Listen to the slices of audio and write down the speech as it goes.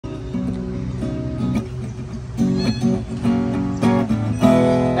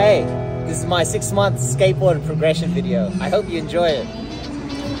my 6-month skateboard progression video. I hope you enjoy it.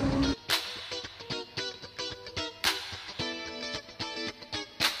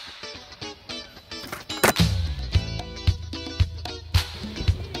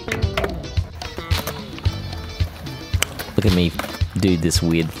 Look at me do this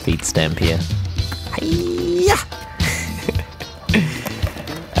weird feet stamp here.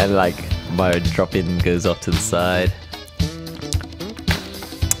 And like my drop in goes off to the side.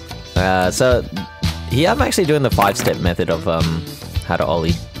 So here I'm actually doing the 5-step method of how to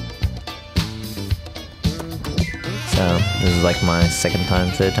ollie. So this is like my second time,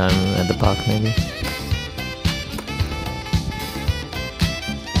 third time at the park maybe.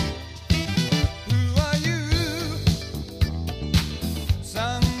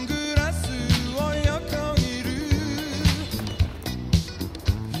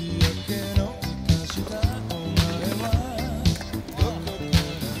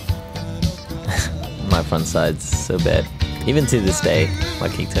 My front side's so bad. Even to this day, my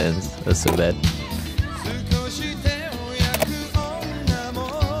kick turns are so bad.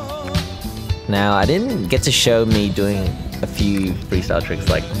 Now, I didn't get to show me doing a few freestyle tricks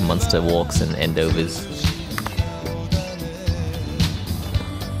like monster walks and endovers.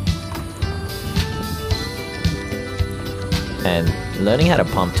 And learning how to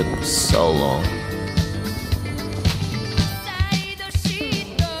pump took so long.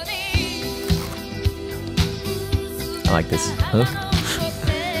 I like this. Huh?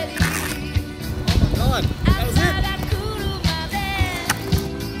 Come on, that was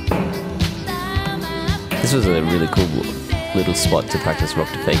it. This was a really cool little spot to practice rock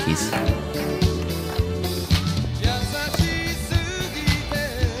to fakies.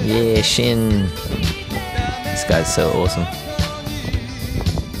 Yeah, Shin. This guy's so awesome.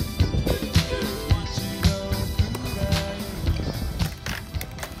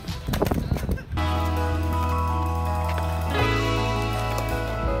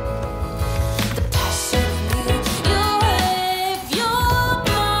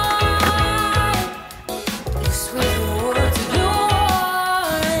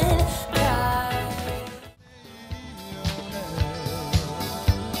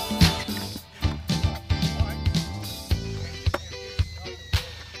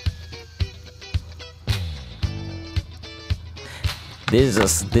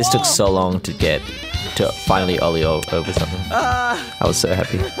 This took so long to get to finally ollie over something. I was so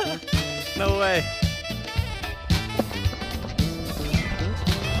happy. No way.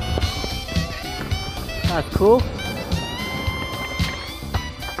 That's cool.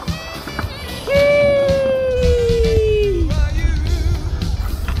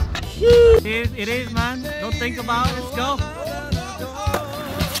 It is, man. Don't think about it. Let's go.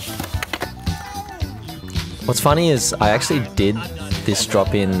 What's funny is I actually did this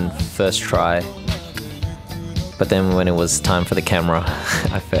drop in first try, but then when it was time for the camera,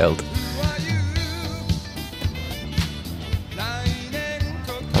 I failed.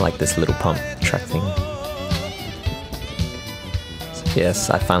 I like this little pump track thing. So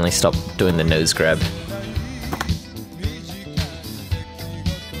yes, I finally stopped doing the nose grab.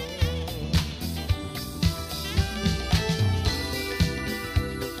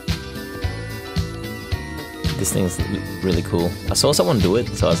 This thing's really cool. I saw someone do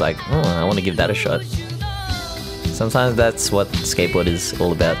it, so I was like, oh, I want to give that a shot. Sometimes that's what skateboard is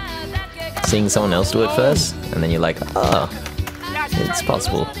all about. Seeing someone else do it first, and then you're like, oh, it's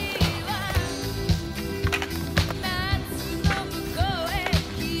possible.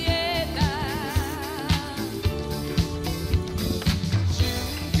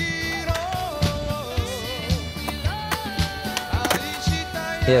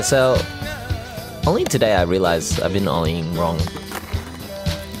 Yeah, so only today I realized I've been ollieing wrong.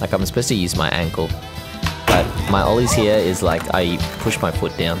 Like I'm supposed to use my ankle, but my ollies here is like I push my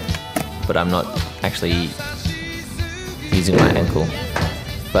foot down, but I'm not actually using my ankle.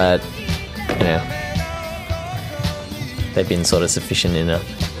 But, you know, they've been sort of sufficient enough.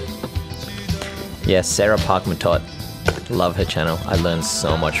 Yeah, Sarah Park Matot, love her channel. I learned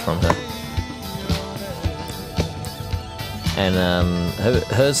so much from her. And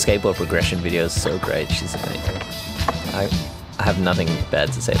her skateboard progression video is so great. She's amazing. I have nothing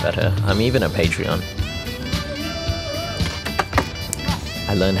bad to say about her. I'm even a Patreon.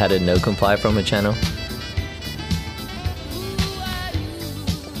 I learned how to no comply from her channel.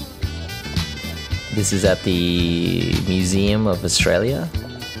 This is at the Museum of Australia.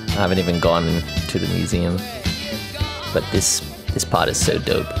 I haven't even gone to the museum, but this part is so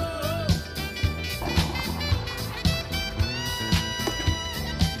dope.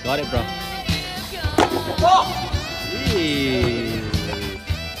 Got it, bro. Oh!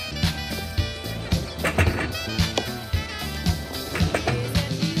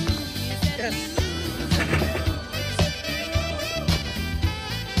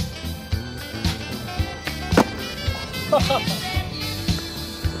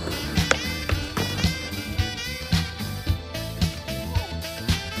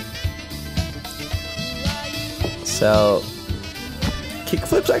 So,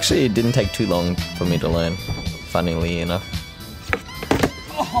 kickflips actually didn't take too long for me to learn, funnily enough.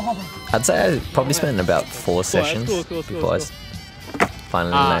 I'd say I probably spent about 4 sessions before I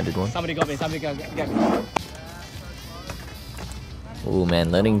finally landed one. Somebody got me, somebody got me. Oh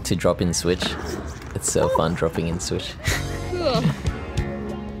man, learning to drop in switch. It's so fun dropping in switch.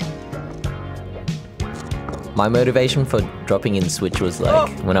 My motivation for dropping in switch was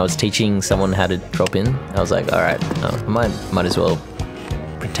like, when I was teaching someone how to drop in, I was like, alright, I might as well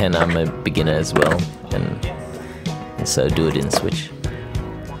pretend I'm a beginner as well, and so do it in switch.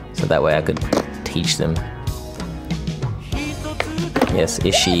 So that way I could teach them. Yes,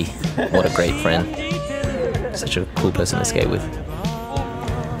 Ishi, what a great friend. Such a cool person to skate with.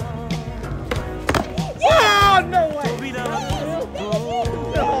 Oh, no way! No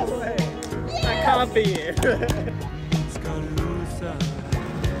way! I can't be here.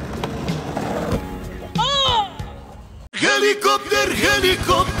 Helicopter,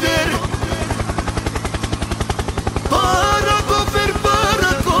 helicopter. Paracofer,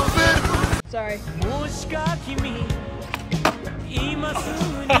 paracofer. Sorry.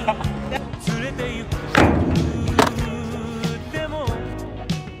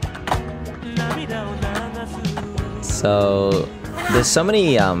 So there's so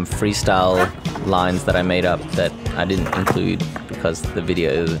many freestyle lines that I made up that I didn't include because the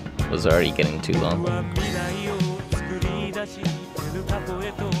video was already getting too long.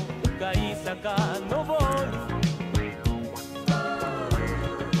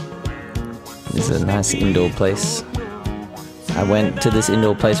 This is a nice indoor place. I went to this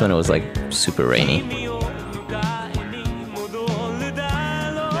indoor place when it was like super rainy.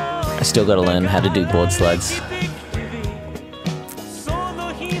 I still gotta learn how to do board slides.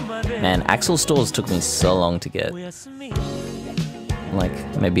 Man, axle stalls took me so long to get. Like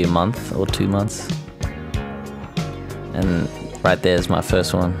maybe a month or 2 months. And right there's my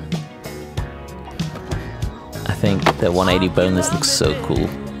first one. I think the 180 boneless looks so cool.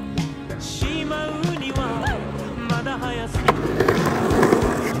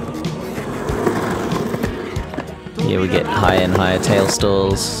 Here we get higher and higher tail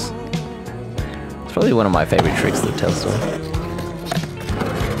stalls. It's probably one of my favorite tricks, the tail stall.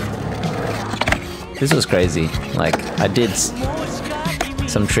 This was crazy. Like, I did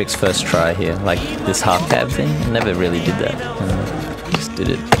some tricks first try here, like this half cab thing. I never really did that. Just did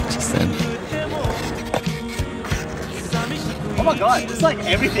it just then. Oh my god, it's like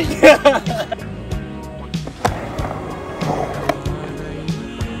everything.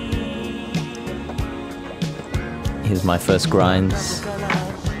 Here's my first grinds.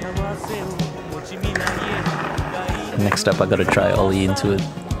 Next up I gotta try ollie into it.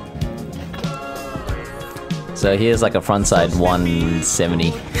 So here's like a frontside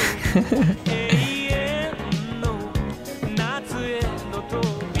 170.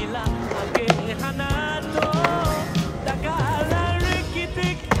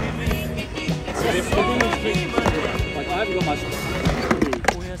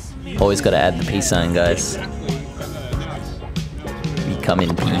 Always gotta add the peace sign, guys. We come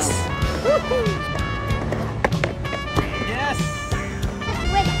in peace. Yes!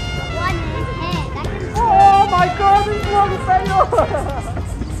 With one hand. Oh my god, this vlog is fail!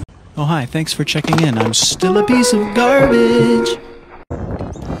 Oh hi, thanks for checking in. I'm still a piece of garbage.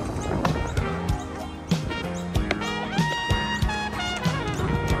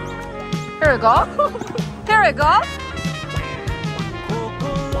 Here we go. Here we go.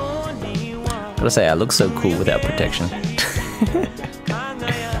 Gotta say, I look so cool without protection. Good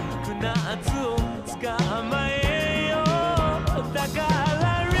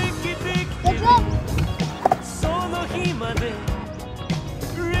job.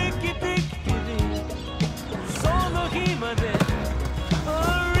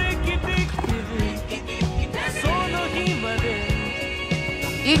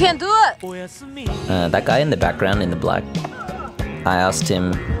 You can do it. That guy in the background in the black, I asked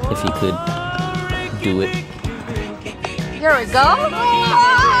him if he could do it, Here we go. Oh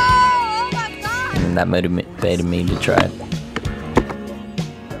my god. and that motivated me to try it.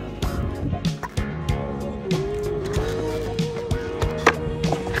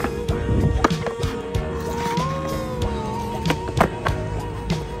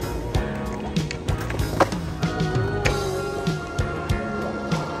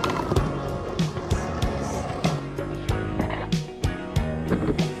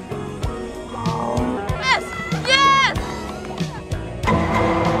 Yes. Yes.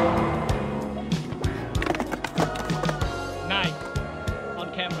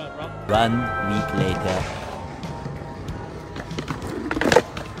 1 week later.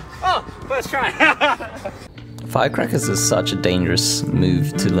 Oh, first try. Firecrackers is such a dangerous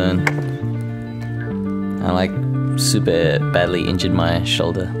move to learn. I like super badly injured my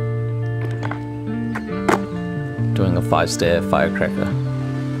shoulder doing a 5-stair firecracker.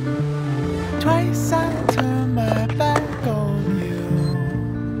 Twice I turned my back on you.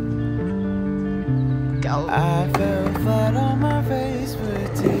 Go. I fell flat on my face,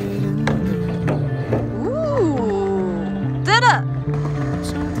 but didn't do. Ooh. Did it.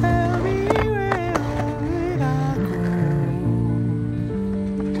 So tell me where would I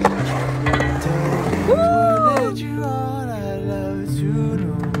go? Let you all I love to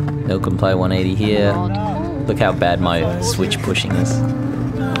know. No comply 180 here. Look how bad my switch pushing is.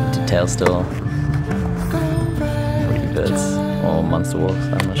 To tail still. Rebirths or monster walks,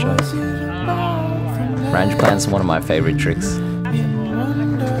 I'm not sure. Range plant's one of my favorite tricks.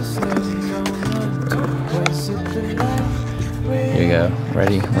 Here we go,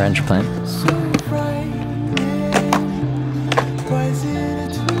 ready, range plant.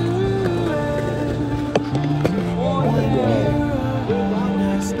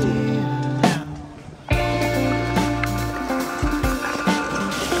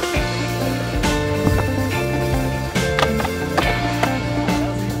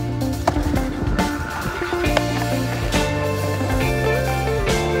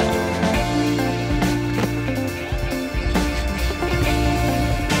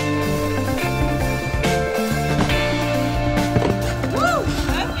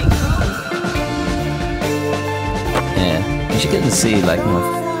 You get to see like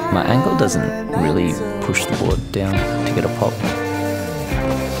my ankle doesn't really push the board down to get a pop.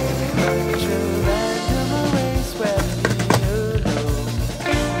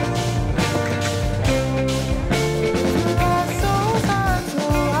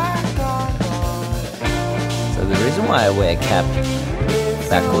 So the reason why I wear a cap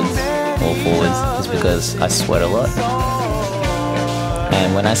backwards or forwards is because I sweat a lot.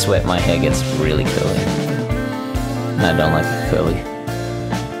 And when I sweat my hair gets really curly. I don't like it curly.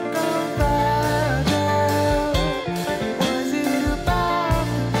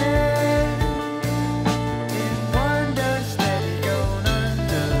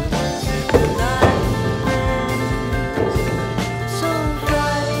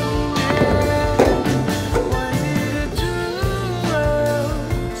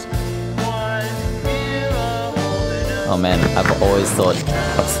 Oh man, I've always thought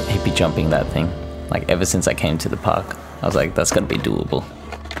of hippie jumping that thing. Like ever since I came to the park, I was like, that's gotta be doable.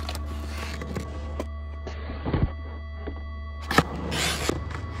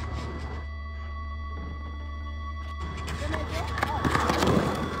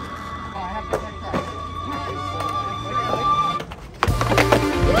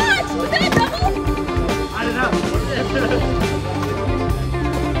 What? Was that a double? I don't know.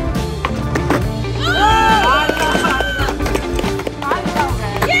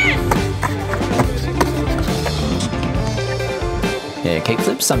 Yeah,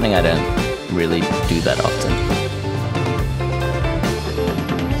 kickflip's something I don't really do that often.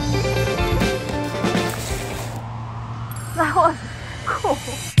 That was cool.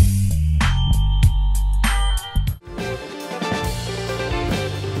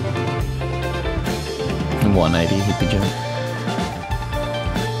 And 180 hippie jump.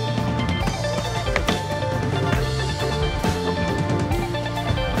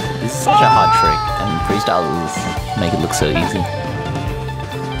 This is such a hard trick, and freestylers make it look so easy.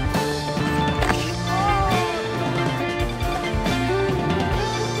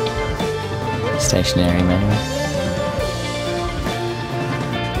 Stationary manual.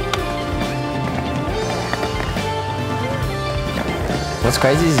 What's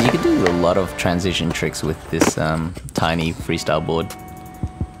crazy is you could do a lot of transition tricks with this tiny freestyle board.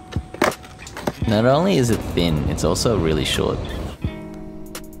 Not only is it thin, it's also really short.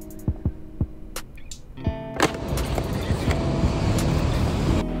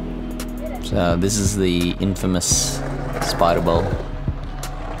 So this is the infamous spider bowl.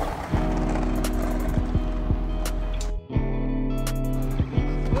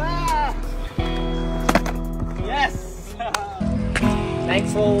 Yes!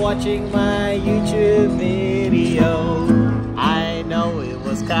 Thanks for watching my YouTube video. I know it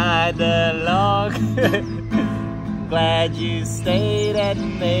was kinda long. Glad you stayed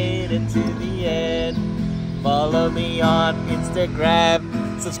and made it to the end. Follow me on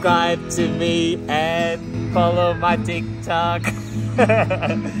Instagram, subscribe to me, and follow my TikTok.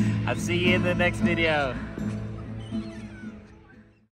 I'll see you in the next video.